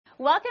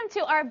Welcome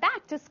to our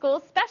Back to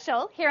School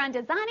special here on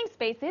Designing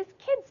Spaces,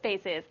 Kid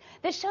Spaces,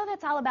 the show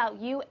that's all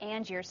about you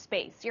and your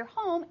space, your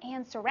home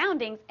and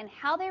surroundings, and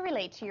how they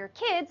relate to your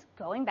kids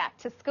going back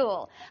to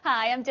school.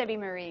 Hi, I'm Debbie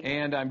Marie.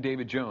 And I'm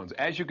David Jones.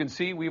 As you can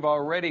see, we've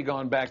already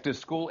gone back to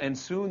school, and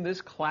soon this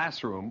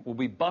classroom will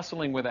be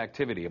bustling with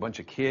activity. A bunch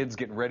of kids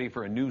getting ready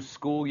for a new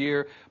school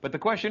year. But the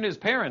question is,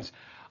 parents,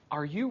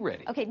 are you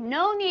ready? Okay,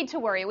 no need to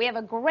worry. We have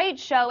a great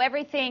show,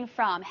 everything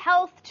from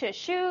health to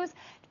shoes,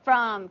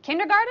 from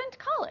kindergarten to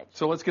college.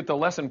 So let's get the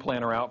lesson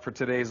planner out for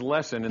today's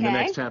lesson. In the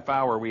next half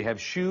hour, we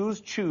have shoes,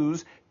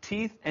 choose,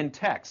 teeth, and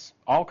texts,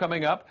 all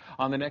coming up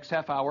on the next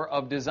half hour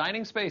of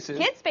Designing Spaces,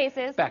 Kid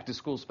Spaces, Back to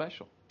School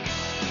special.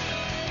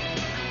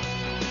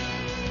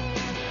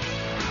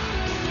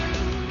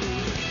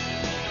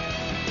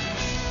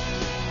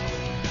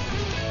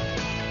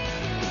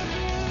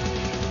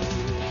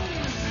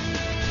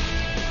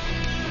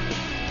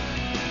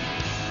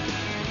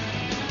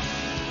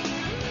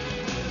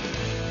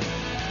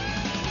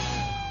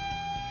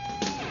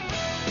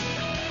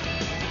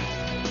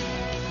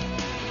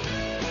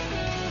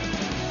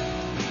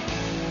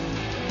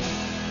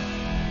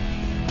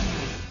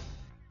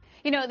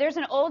 You know, there's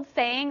an old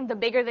saying, the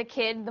bigger the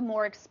kid, the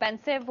more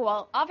expensive.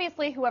 Well,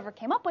 obviously, whoever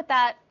came up with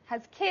that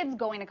has kids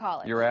going to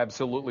college. You're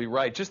absolutely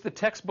right. Just the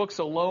textbooks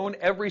alone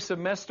every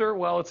semester,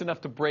 well, it's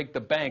enough to break the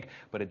bank,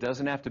 but it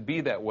doesn't have to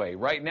be that way.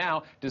 Right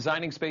now,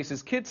 Designing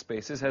Spaces, Kid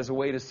Spaces has a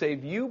way to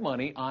save you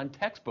money on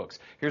textbooks.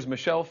 Here's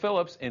Michelle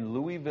Phillips in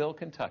Louisville,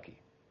 Kentucky.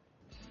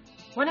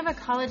 One of a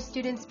college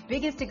student's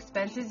biggest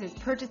expenses is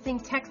purchasing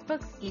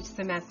textbooks each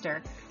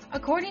semester.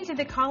 According to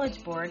the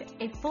College Board,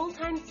 a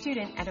full-time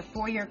student at a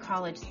four-year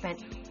college spent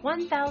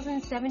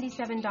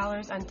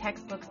 $1,077 on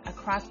textbooks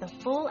across the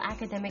full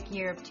academic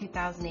year of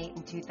 2008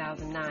 and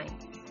 2009.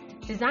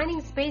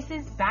 Designing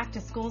Spaces Back to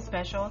School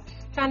special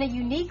found a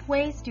unique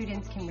way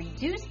students can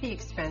reduce the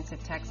expense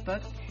of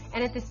textbooks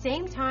and at the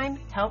same time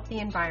help the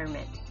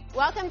environment.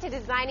 Welcome to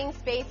Designing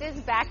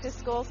Spaces Back to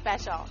School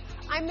special.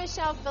 I'm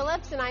Michelle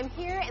Phillips and I'm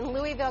here in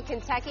Louisville,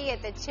 Kentucky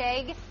at the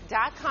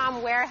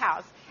Chegg.com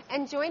warehouse.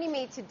 And joining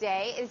me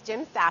today is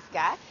Jim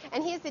Safka,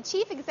 and he is the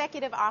Chief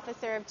Executive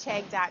Officer of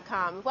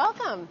Chegg.com.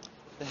 Welcome.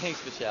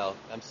 Thanks, Michelle.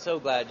 I'm so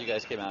glad you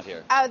guys came out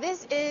here. Oh,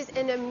 this is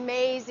an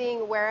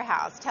amazing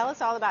warehouse. Tell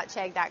us all about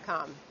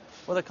Chegg.com.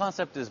 Well, the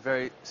concept is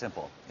very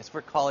simple. It's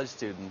for college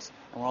students,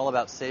 and we're all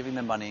about saving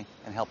them money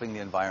and helping the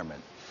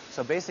environment.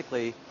 So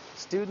basically,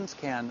 students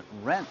can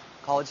rent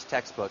college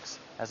textbooks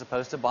as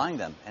opposed to buying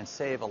them and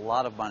save a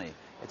lot of money.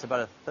 It's about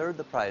a third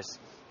the price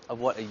of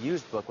what a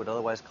used book would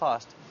otherwise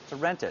cost to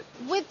rent it.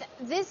 With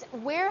this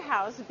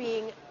warehouse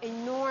being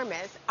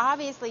enormous,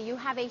 obviously you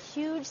have a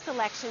huge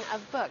selection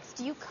of books.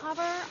 Do you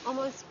cover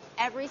almost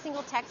every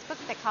single textbook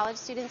that college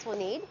students will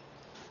need?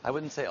 I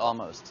wouldn't say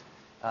almost.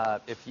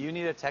 If you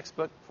need a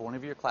textbook for one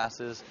of your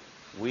classes,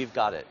 we've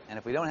got it. And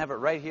if we don't have it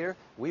right here,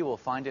 we will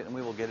find it and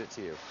we will get it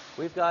to you.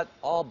 We've got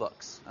all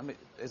books. I mean,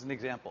 as an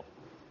example,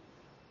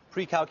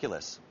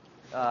 pre-calculus,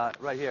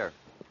 right here.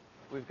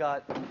 We've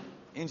got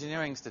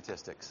engineering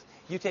statistics.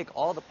 You take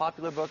all the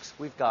popular books,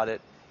 we've got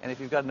it. And if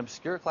you've got an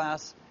obscure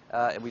class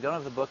and we don't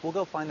have the book, we'll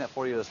go find that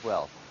for you as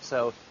well.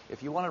 So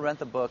if you want to rent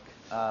the book,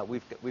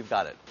 we've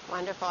got it.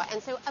 Wonderful.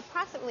 And so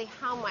approximately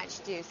how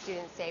much do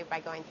students save by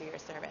going through your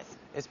service?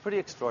 It's pretty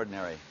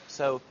extraordinary.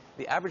 So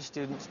the average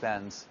student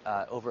spends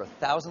over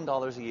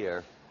 $1,000 a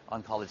year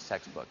on college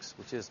textbooks,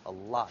 which is a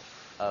lot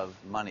of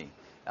money.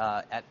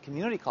 At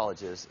community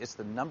colleges, it's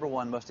the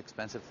 #1 most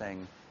expensive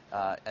thing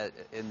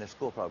in their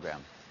school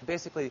program.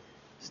 Basically,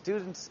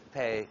 students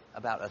pay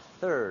about a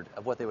third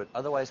of what they would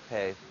otherwise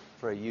pay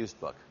for a used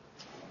book.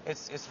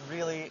 It's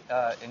really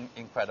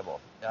incredible.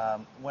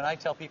 When I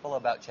tell people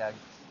about Chegg,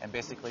 and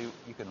basically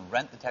you can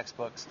rent the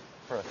textbooks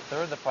for a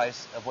third the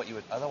price of what you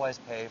would otherwise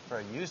pay for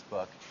a used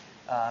book,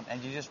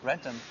 and you just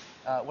rent them,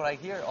 what I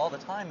hear all the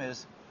time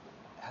is,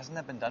 hasn't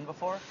that been done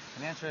before?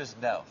 And the answer is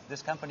no.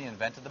 This company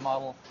invented the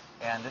model,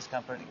 and this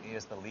company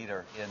is the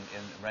leader in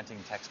renting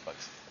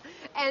textbooks.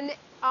 And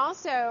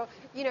also,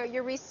 you know,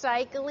 you're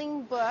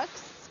recycling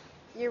books,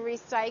 you're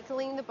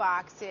recycling the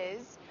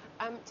boxes.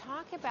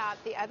 Talk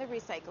about the other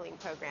recycling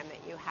program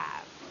that you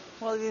have.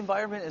 Well, the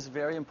environment is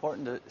very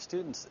important to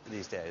students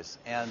these days.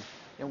 And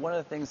one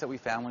of the things that we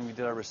found when we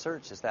did our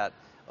research is that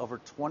over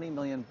 20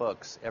 million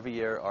books every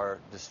year are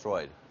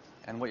destroyed.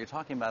 And what you're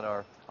talking about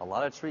are a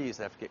lot of trees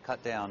that have to get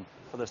cut down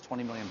for those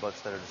 20 million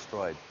books that are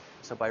destroyed.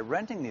 So by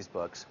renting these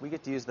books, we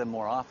get to use them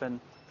more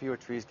often, fewer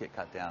trees get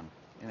cut down.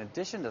 In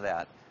addition to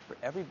that, for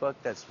every book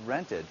that's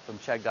rented from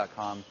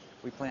Chegg.com,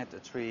 we plant a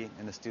tree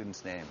in the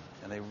student's name,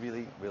 and they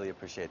really, really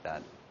appreciate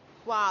that.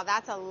 Wow,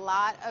 that's a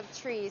lot of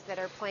trees that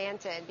are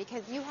planted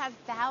because you have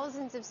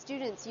thousands of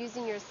students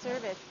using your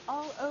service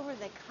all over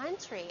the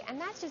country, and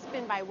that's just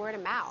been by word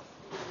of mouth.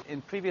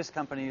 In previous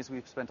companies,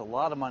 we've spent a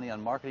lot of money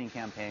on marketing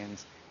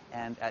campaigns,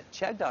 and at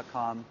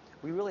Chegg.com,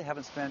 we really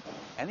haven't spent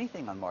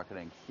anything on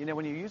marketing. You know,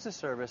 when you use a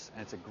service,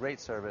 and it's a great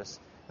service,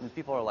 I mean,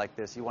 people are like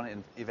this, you want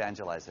to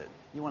evangelize it.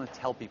 You want to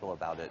tell people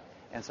about it.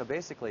 And so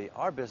basically,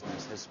 our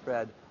business has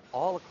spread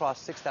all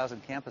across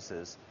 6,000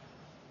 campuses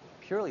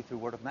purely through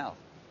word of mouth.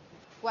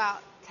 Well,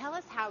 tell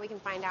us how we can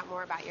find out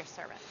more about your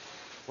service.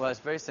 Well, it's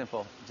very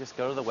simple. Just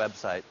go to the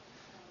website.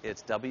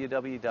 It's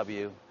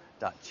www.chegg.com,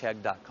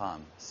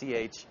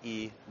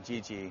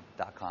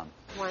 Chegg.com.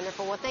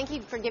 Wonderful. Well, thank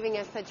you for giving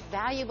us such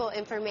valuable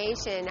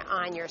information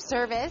on your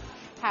service,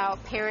 how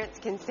parents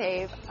can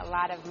save a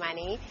lot of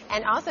money,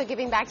 and also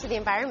giving back to the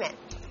environment.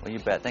 Well, you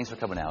bet. Thanks for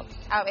coming out.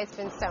 Oh, it's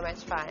been so much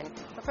fun.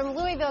 From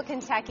Louisville,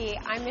 Kentucky,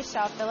 I'm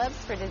Michelle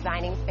Phillips for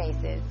Designing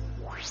Spaces.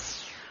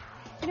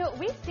 You know,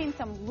 we've seen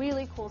some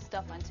really cool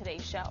stuff on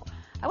today's show.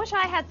 I wish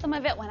I had some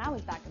of it when I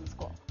was back in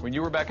school. When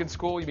you were back in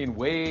school, you mean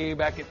way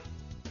back in...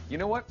 You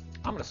know what?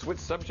 I'm going to switch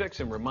subjects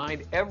and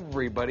remind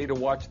everybody to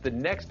watch the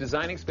next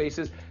Designing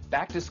Spaces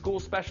Back to School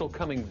special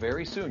coming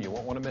very soon. You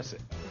won't want to miss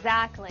it.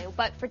 Exactly.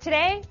 But for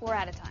today, we're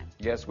out of time.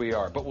 Yes, we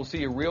are. But we'll see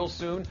you real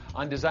soon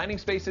on Designing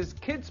Spaces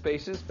Kids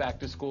Spaces Back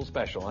to School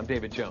special. I'm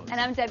David Jones. And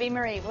I'm Debbie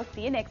Marie. We'll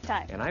see you next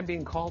time. And I'm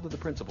being called to the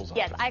principal's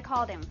Yes, office. I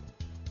called him.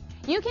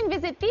 You can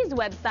visit these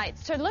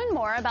websites to learn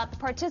more about the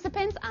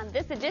participants on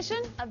this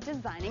edition of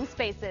Designing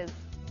Spaces.